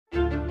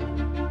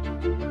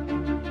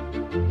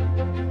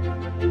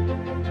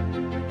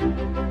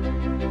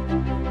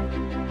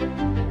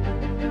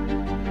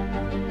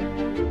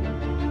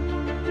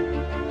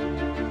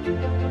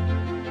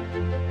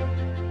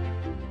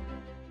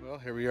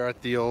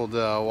The old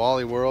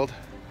Wally World.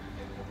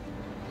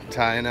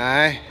 Ty and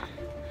I.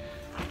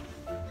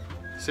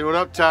 Say what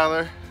up,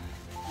 Tyler.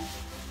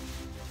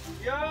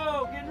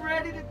 Yo, getting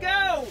ready to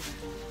go.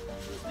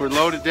 We're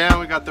loaded down.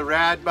 We got the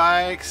rad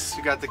bikes,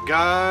 we got the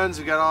guns,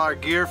 we got all our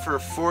gear for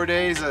 4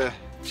 days of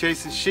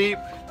chasing sheep.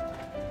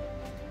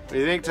 What do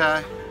you think,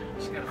 Ty?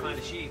 Just gotta find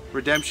a sheep.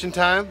 Redemption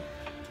time?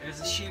 There's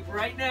a sheep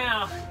right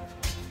now.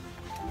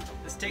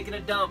 It's taking a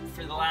dump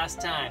for the last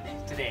time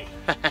today.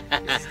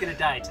 It's gonna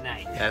die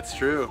tonight. That's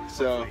true.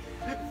 So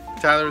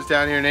Tyler was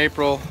down here in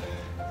April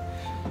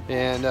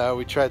and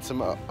we tried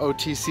some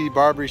OTC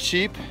Barbary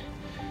Sheep,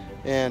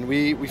 and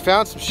we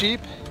found some sheep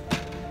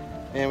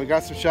and we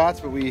got some shots,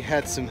 but we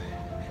had some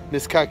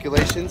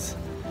miscalculations.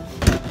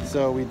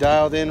 So we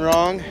dialed in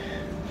wrong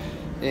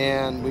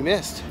and we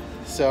missed.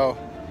 So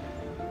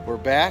we're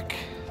back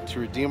to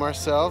redeem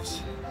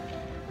ourselves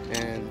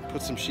and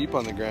put some sheep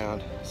on the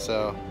ground.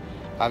 So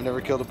I've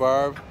never killed a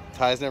barb,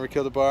 Ty's never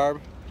killed a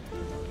barb,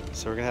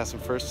 so we're gonna have some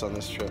firsts on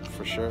this trip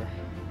for sure,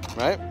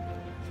 right?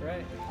 That's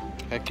right.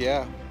 Heck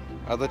yeah.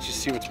 I'd let you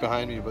see what's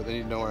behind me, but then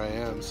you'd know where I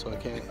am, so I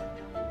can't.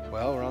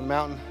 Well, we're on the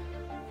mountain.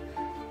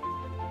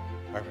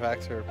 Our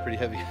packs are pretty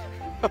heavy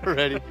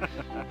already.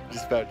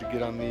 Just about to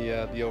get on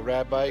the old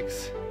rad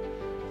bikes.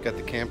 Got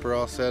the camper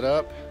all set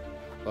up.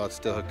 Well, it's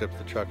still hooked up to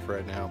the truck for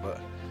right now, but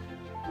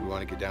we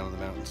want to get down on the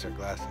mountain and start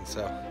glassing,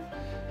 so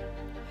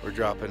we're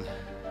dropping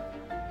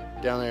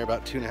down there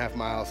about 2.5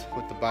 miles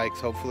with the bikes,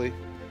 hopefully,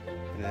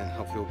 and then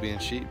hopefully we'll be in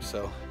sheep.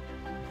 So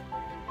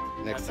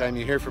next time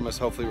you hear from us,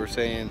 hopefully we're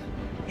saying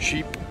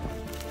sheep.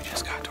 We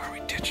just got to where we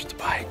ditched the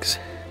bikes.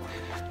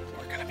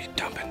 We're gonna be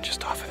dumping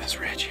just off of this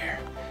ridge here,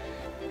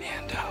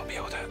 and I'll be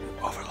able to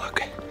overlook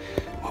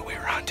what we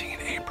were hunting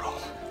in April.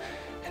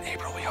 In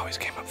April we always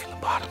came up from the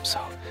bottom, so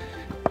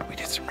we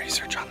did some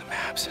research on the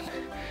maps and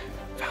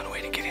found a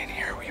way to get in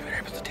here. We were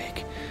able to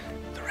take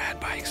the rad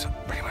bikes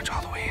pretty much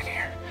all the way in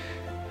here.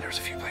 There's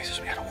a few places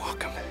we had to walk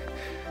them.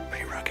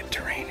 Pretty rugged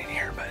terrain in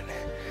here, but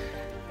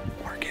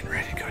we're getting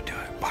ready to go do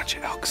a bunch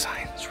of elk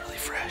signs, really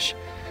fresh.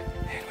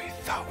 And we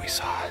thought we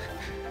saw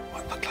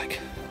what looked like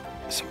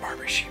some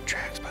Barbary sheep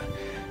tracks, but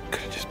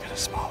could have just been a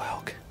small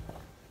elk.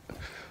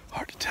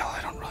 Hard to tell. I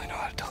don't really know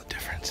how to tell the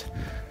difference.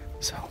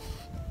 So,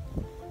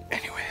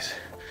 anyways,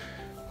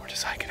 we're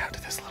just hiking out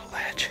to this little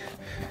ledge,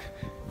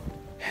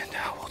 and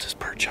we'll just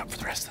perch up for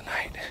the rest of the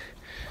night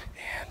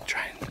and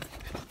try and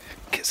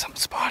get something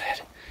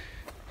spotted.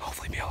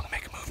 Hopefully be able to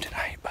make a move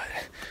tonight, but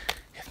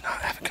if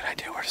not, I have a good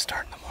idea where to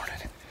start in the morning.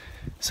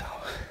 So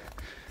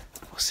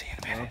we'll see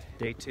in a minute. Well,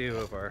 day 2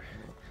 of our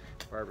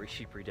Barbary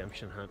sheep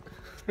redemption hunt.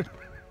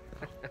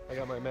 I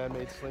got my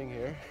man-made sling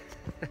here.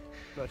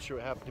 Not sure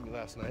what happened to me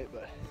last night,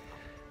 but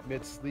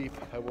mid-sleep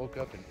I woke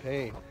up in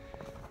pain.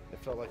 It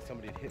felt like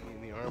somebody had hit me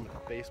in the arm with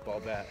a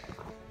baseball bat.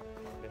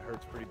 It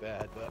hurts pretty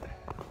bad, but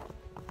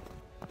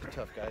we're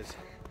tough guys.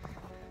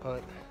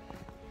 Hunt,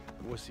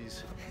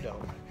 wussies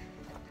don't.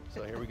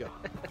 So here we go.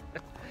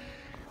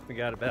 We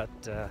got about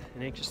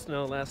an inch of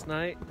snow last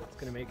night. It's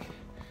gonna make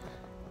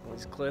all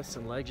these cliffs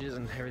and ledges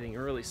and everything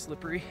really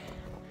slippery.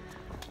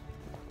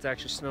 It's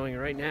actually snowing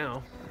right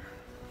now.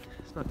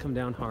 It's not come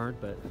down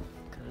hard, but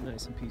kind of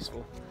nice and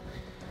peaceful.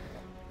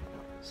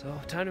 So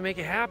time to make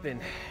it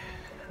happen.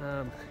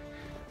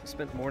 We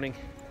spent the morning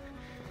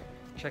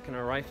checking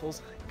our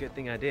rifles. Good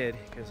thing I did,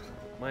 because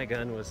my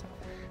gun was,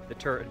 the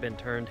turret had been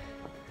turned,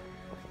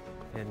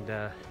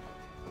 and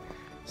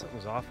something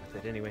was off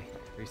with it anyway.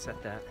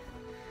 Reset that,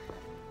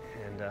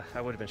 and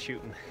I would have been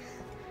shooting,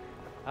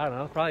 I don't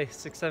know, probably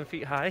 6-7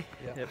 feet high,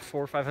 at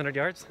 400 or 500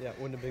 yards. Yeah, it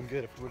wouldn't have been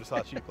good if we would have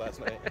saw sheep last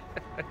night.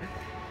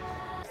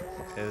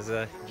 As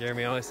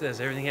Jeremy always says,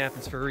 everything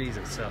happens for a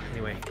reason. So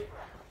anyway,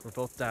 we're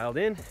both dialed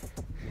in.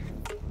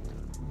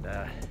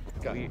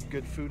 Got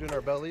good food in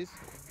our bellies.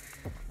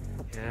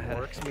 Yeah.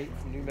 Works meat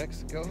from New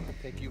Mexico.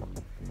 Thank you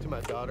to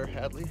my daughter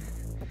Hadley,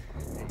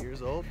 8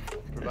 years old,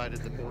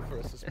 provided the meal for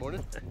us this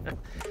morning.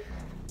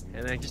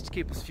 And then just to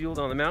keep us fueled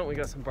on the mountain, we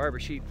got some Barbary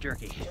sheep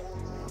jerky.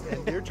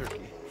 And deer jerky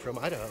from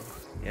Idaho.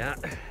 Yeah,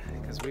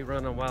 because we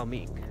run on wild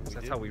meat. So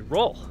that's how we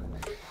roll.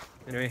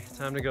 Anyway,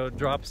 time to go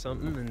drop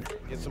something and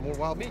get some more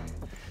wild meat.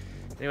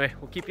 Anyway,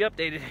 we'll keep you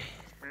updated.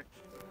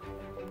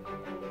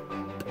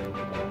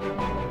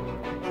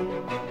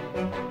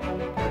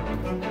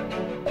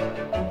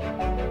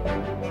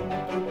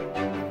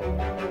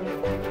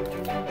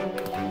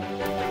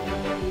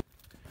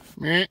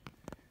 Meh.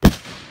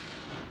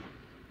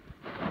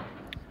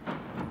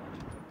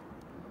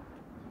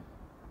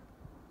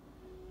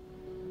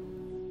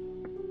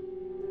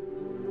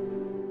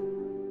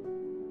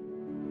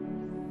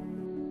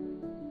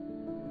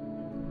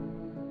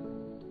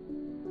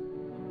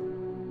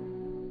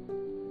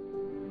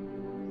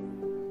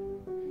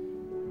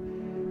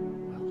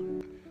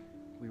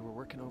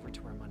 Over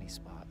to our money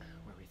spot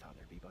where we thought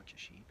there'd be a bunch of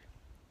sheep,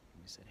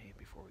 and we said, hey,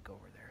 before we go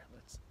over there,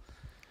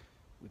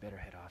 we better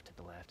head off to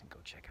the left and go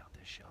check out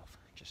this shelf,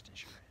 just to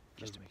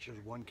make sure.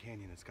 There's one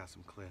canyon that's got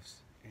some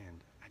cliffs,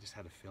 and I just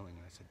had a feeling,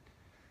 and I said,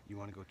 you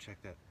want to go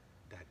check that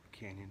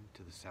canyon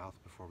to the south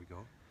before we go?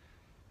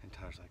 And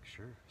Tyler's like,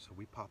 sure. So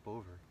we pop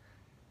over,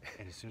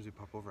 And as soon as we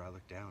pop over, I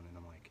look down and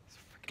I'm like,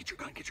 get your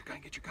gun, get your gun,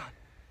 get your gun.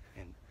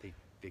 And they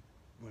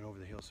went over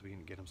the hill so we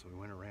can get them, so we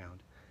went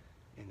around.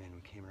 And then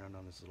we came around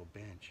on this little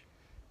bench.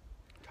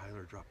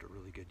 Tyler dropped a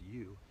really good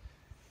ewe.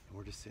 And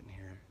we're just sitting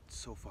here. It's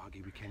so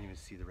foggy, we can't even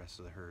see the rest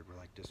of the herd. We're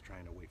like just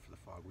trying to wait for the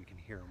fog. We can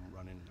hear them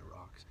running in the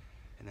rocks.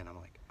 And then I'm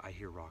like, I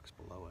hear rocks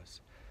below us.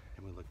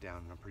 And we look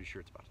down and I'm pretty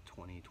sure it's about a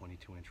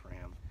 22 inch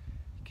ram.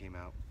 He came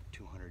out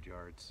 200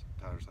 yards.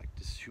 Tyler's like,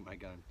 just shoot my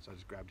gun. So I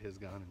just grabbed his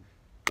gun and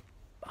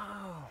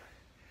oh.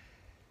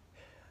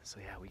 So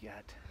yeah, we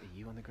got a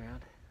ewe on the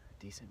ground,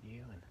 a decent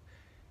ewe,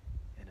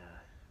 and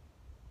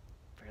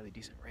a fairly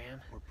decent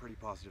ram. we're pretty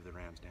positive the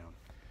ram's down.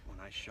 When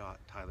I shot,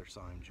 Tyler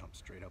saw him jump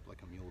straight up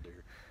like a mule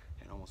deer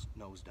and almost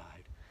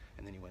nosedived,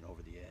 and then he went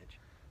over the edge.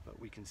 But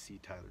we can see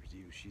Tyler's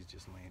ewe. She's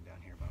just laying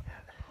down here about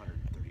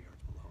 130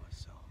 yards below us.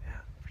 So Yeah,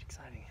 pretty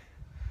exciting.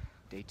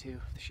 Day 2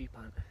 of the sheep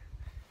hunt.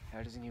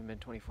 It hasn't even been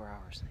 24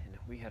 hours, and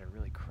we had a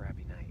really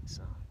crappy night,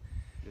 so.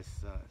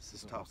 this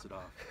tops it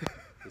off.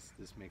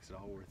 This makes it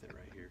all worth it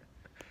right here.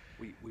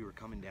 We were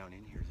coming down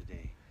in here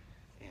today,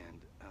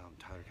 and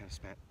Tyler kind of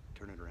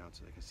turned it around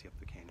so they can see up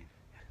the canyon.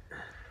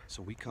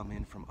 So we come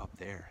in from up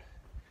there,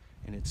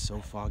 and it's so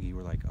foggy.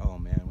 We're like, oh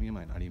man, we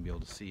might not even be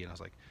able to see. And I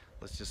was like,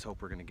 let's just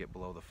hope we're gonna get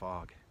below the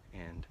fog,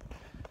 and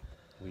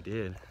we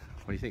did.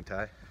 What do you think,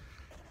 Ty?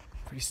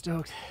 Pretty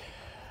stoked.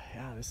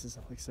 Yeah, this is,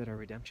 like I said, our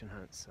redemption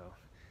hunt, so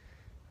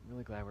I'm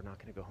really glad we're not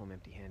going to go home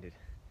empty-handed.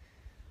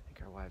 I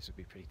think our wives would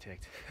be pretty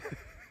ticked.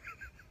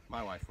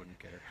 My wife wouldn't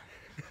care.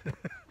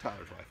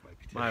 Tyler's wife might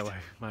be ticked.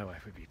 My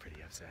wife would be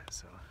pretty upset,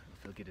 so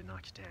they'll get a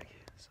notch tag.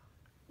 So.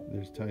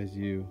 There's Ty's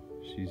ewe.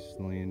 She's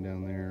laying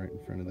down there right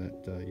in front of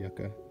that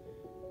yucca.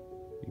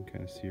 You can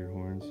kind of see her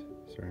horns.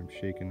 Sorry, I'm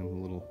shaking. I'm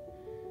a little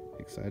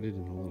excited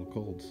and a little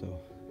cold, so.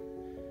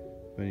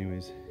 But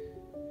anyways,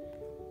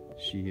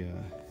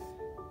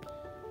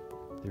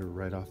 they were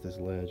right off this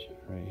ledge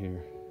right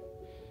here,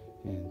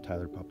 and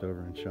Tyler popped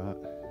over and shot.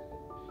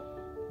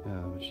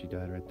 She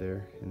died right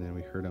there, and then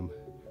we heard them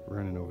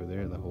running over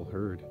there, the whole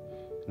herd.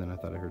 And then I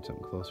thought I heard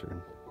something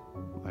closer,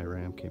 and my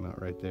ram came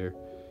out right there.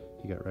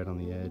 He got right on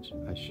the edge.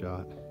 I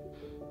shot,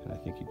 and I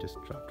think he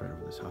just dropped right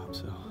over this hop.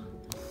 So,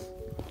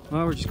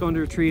 well, we're just going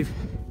to retrieve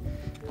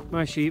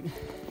my sheep.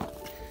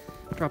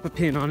 Drop a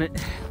pin on it.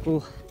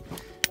 We'll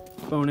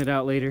bone it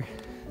out later.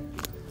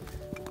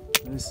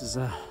 This is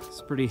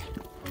it's pretty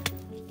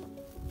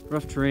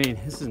rough terrain.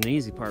 This is an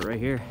easy part right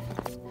here.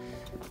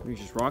 We were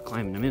just rock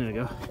climbing a minute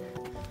ago.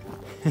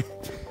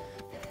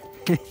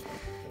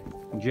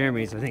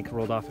 Jeremy's, I think,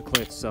 rolled off a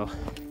cliff, so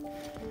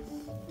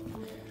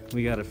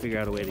we got to figure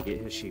out a way to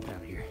get his sheep out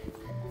of here.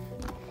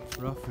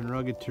 rough and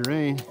rugged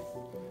terrain.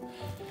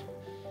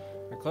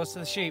 We're close to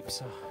the sheep,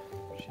 so.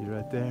 She's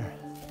right there.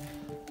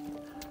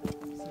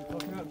 See,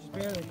 poking up just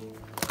barely.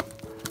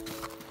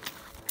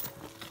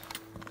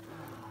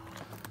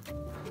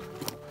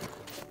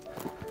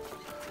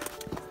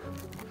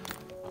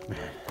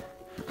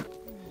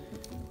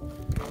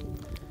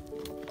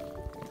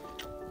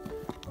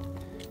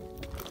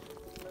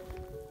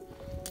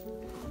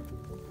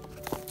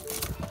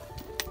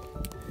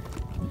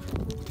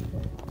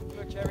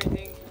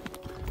 Everything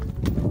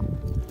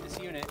this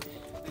unit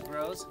that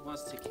grows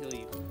wants to kill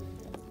you.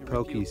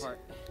 Pokies.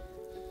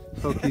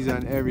 Pokies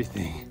on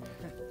everything.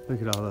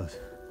 Look at all those.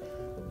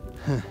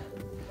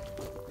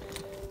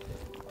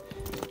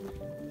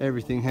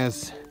 Everything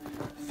has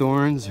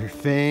thorns or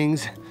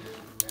fangs.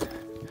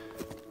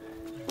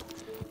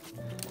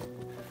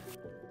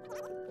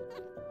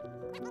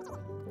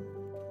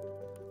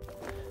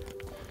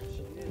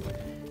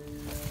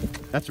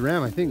 That's a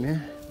ram, I think,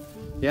 man.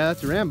 Yeah,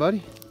 that's a ram,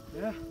 buddy.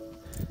 Yeah,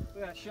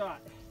 we got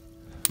shot.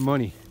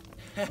 Money.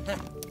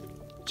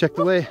 Check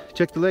the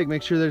leg,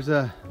 make sure there's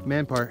a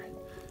man part.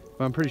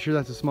 But I'm pretty sure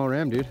that's a small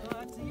ram, dude. Oh,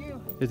 that's a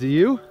ewe. Is it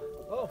you?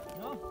 Oh,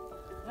 no.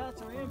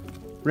 That's a ram.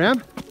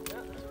 Ram? Yeah,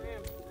 that's a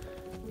ram.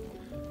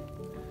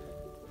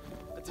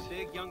 That's a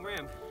big young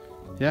ram.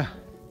 Yeah.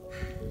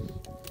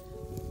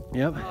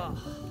 Yep. Oh.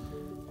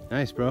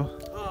 Nice, bro.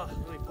 Oh,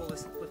 let me pull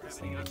this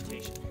thing out.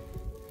 Agitation.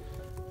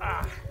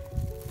 Ah.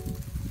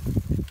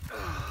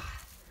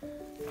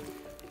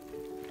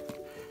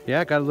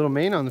 Yeah, got a little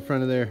mane on the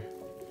front of there.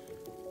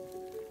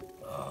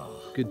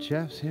 Good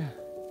chaps, yeah.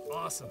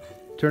 Awesome.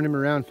 Turn him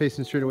around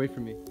facing straight away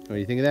from me. What do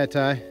you think of that,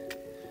 Ty?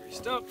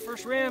 Stoked,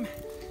 first ram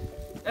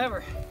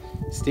ever.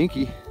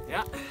 Stinky.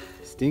 Yeah.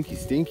 Stinky,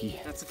 stinky.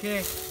 That's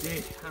okay.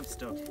 Dude, I'm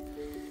stoked.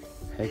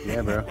 Heck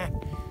yeah, bro.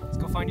 Let's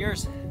go find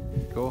yours.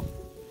 Cool.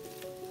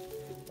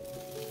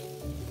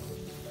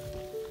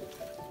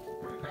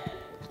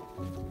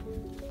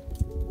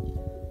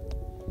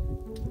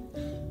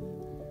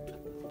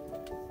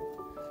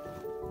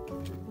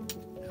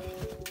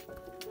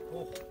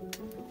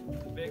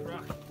 Big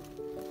rock.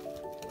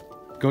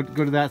 Go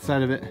to that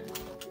side of it.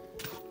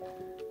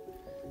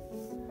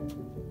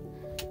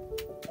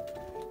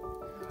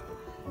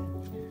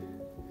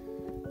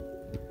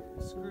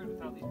 Screwed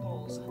without these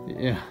poles.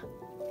 Yeah.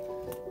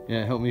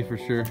 Yeah, help me for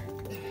sure.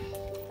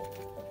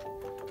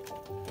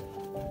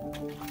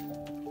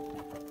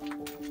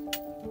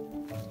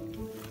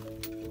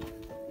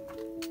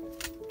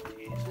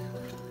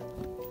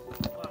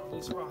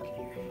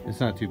 It's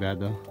not too bad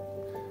though.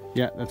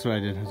 Yeah, that's what I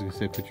did. I was gonna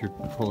say put your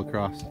pole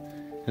across.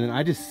 And then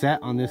I just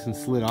sat on this and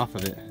slid off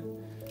of it.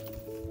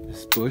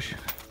 This bush.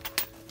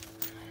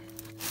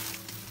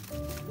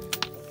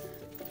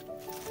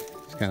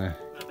 Just kinda,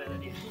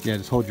 yeah,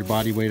 just hold your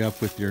body weight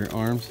up with your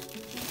arms.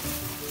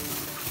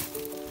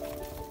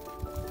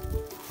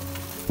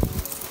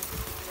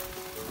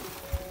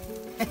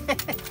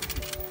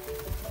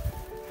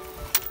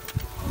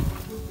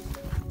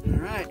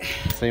 Alright.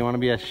 So you want to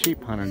be a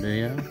sheep hunter, do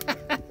you?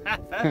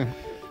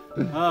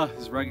 Oh,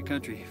 this is rugged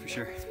country for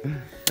sure.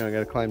 Now I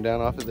gotta climb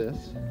down off of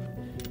this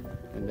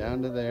and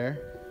down to there,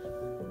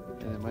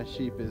 and then my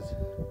sheep is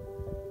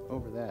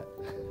over that.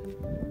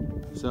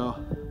 So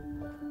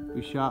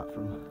we shot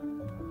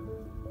from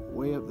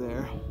way up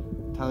there.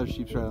 Tyler's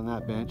sheep's right on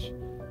that bench.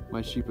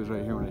 My sheep was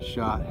right here when I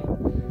shot.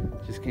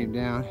 Just came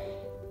down.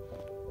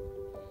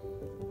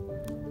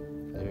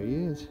 There he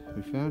is.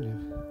 We found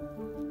him.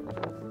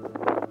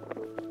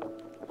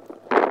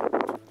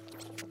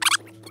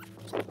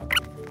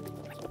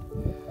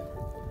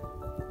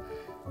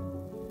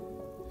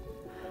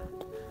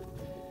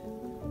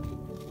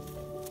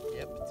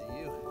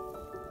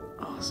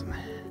 Awesome.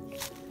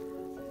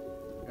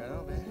 Right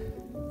on, man.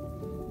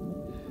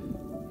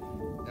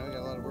 Now we got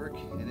a lot of work,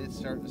 and it's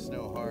starting to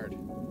snow hard.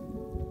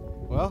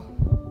 Well,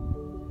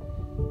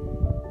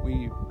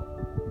 we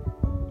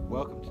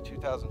welcome to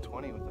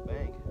 2020 with a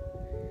bang.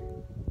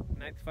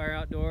 Ignite the Fire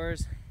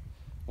Outdoors.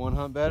 One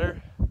hunt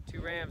better.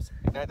 2 rams.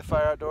 Ignite the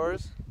Fire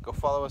Outdoors. Go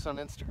follow us on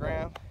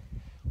Instagram.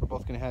 We're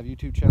both going to have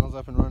YouTube channels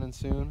up and running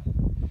soon.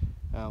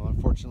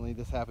 Unfortunately,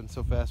 this happened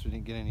so fast we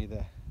didn't get any of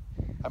the...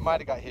 I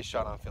might have got his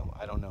shot on film.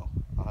 I don't know.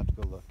 I'll have to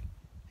go look.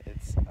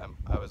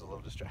 I was a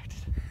little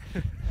distracted.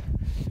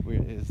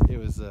 It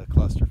was a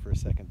cluster for a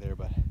second there,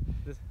 but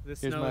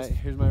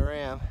here's my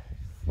ram,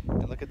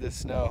 and look at this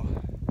snow.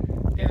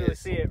 Can't really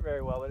see it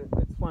very well, but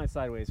it's flying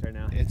sideways right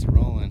now. It's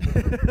rolling.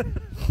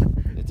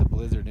 It's a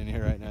blizzard in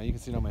here right now. You can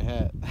see it on my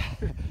hat.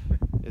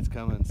 It's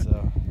coming,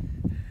 so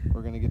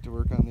we're gonna get to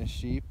work on this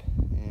sheep,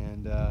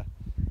 and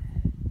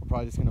we're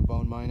probably just gonna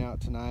bone mine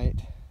out tonight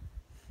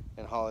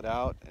and haul it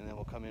out, and then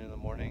we'll come in the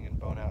morning and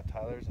bone out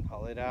Tyler's and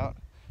haul it out,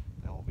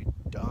 and then we'll be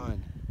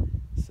done.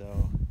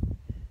 So,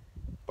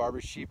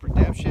 Barbary Sheep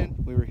Redemption.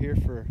 We were here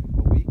for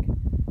a week,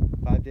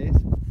 5 days.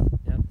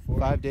 Yep,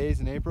 5 days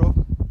in April.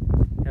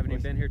 Haven't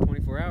even been here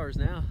 24 hours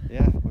now.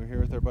 Yeah, we're here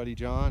with our buddy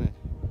John, and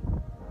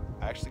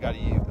I actually got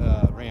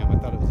a ram. I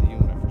thought it was a ewe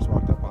when I first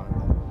walked up on it,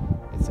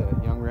 but it's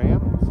a young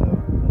ram, so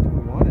that's what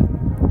we wanted.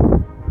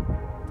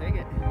 Take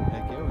it.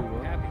 Heck yeah, we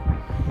will. Happy.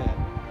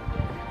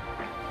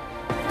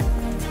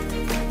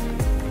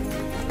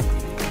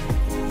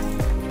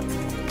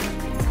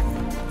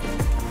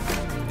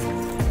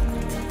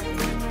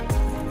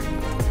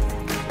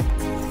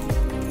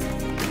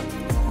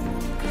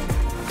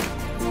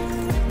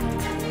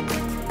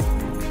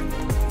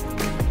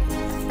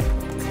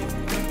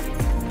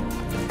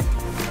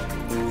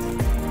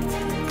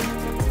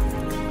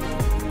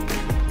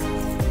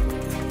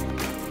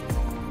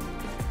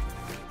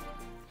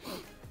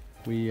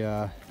 We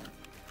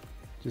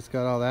just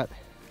got all that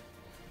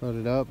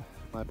loaded up.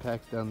 My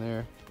pack's down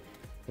there.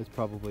 It's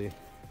probably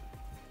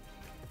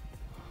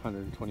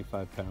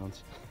 125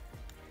 pounds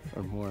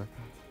or more.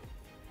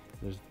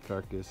 There's the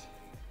carcass.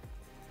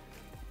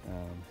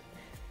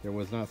 There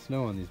was not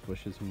snow on these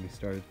bushes when we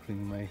started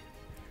cleaning my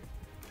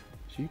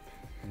sheep,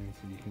 and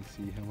so you can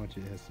see how much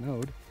it has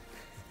snowed.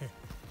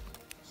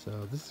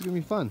 So this is gonna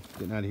be fun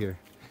getting out of here.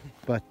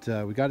 But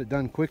we got it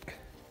done quick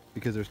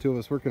because there's 2 of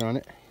us working on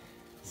it.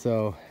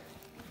 So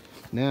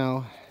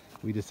now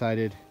we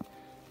decided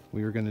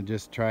we were gonna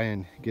just try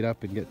and get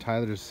up and get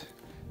Tyler's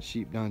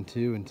sheep done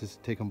too, and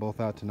just take them both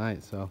out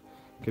tonight. So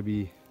it could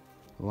be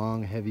a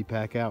long, heavy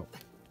pack out.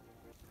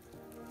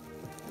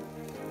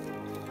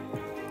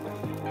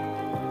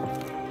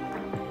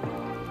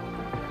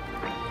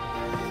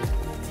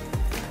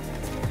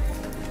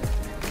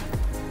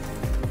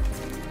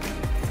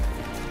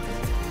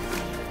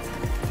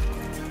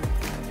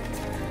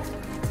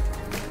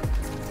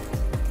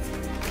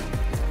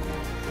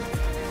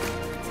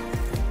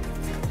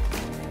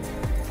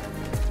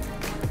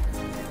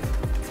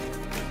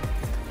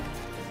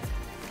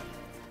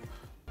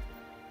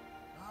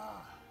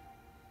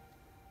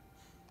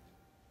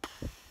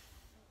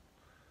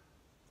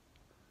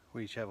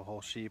 We each have a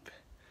whole sheep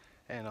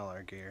and all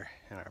our gear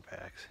in our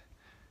packs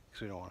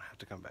because we don't want to have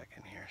to come back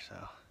in here. So,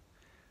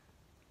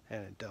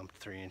 and it dumped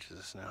 3 inches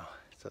of snow,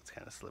 so it's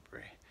kind of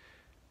slippery.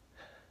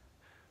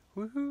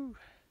 Woohoo!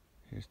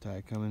 Here's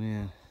Ty coming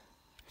in.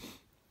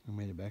 I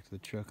made it back to the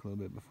truck a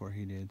little bit before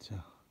he did, so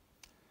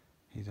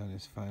he's on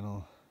his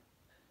final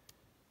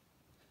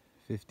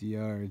 50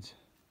 yards.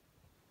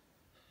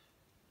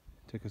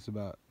 Took us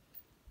about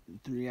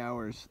 3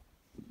 hours,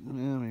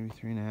 maybe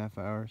 3.5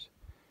 hours.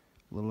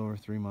 A little over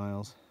 3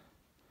 miles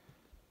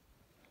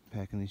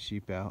packing these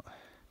sheep out,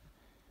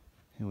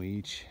 and we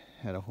each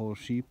had a whole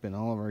sheep and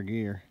all of our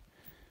gear,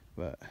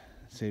 but it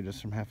saved us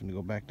from having to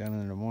go back down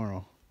there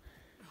tomorrow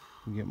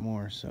and get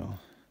more. So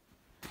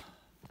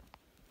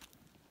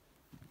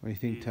What do you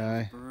think,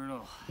 Ty?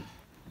 Brutal.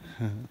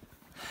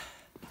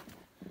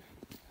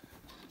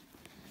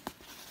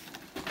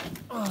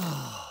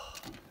 Oh.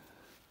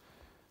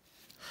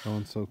 That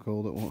one's so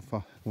cold it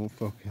won't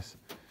focus.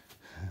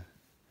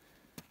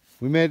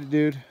 We made it,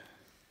 dude.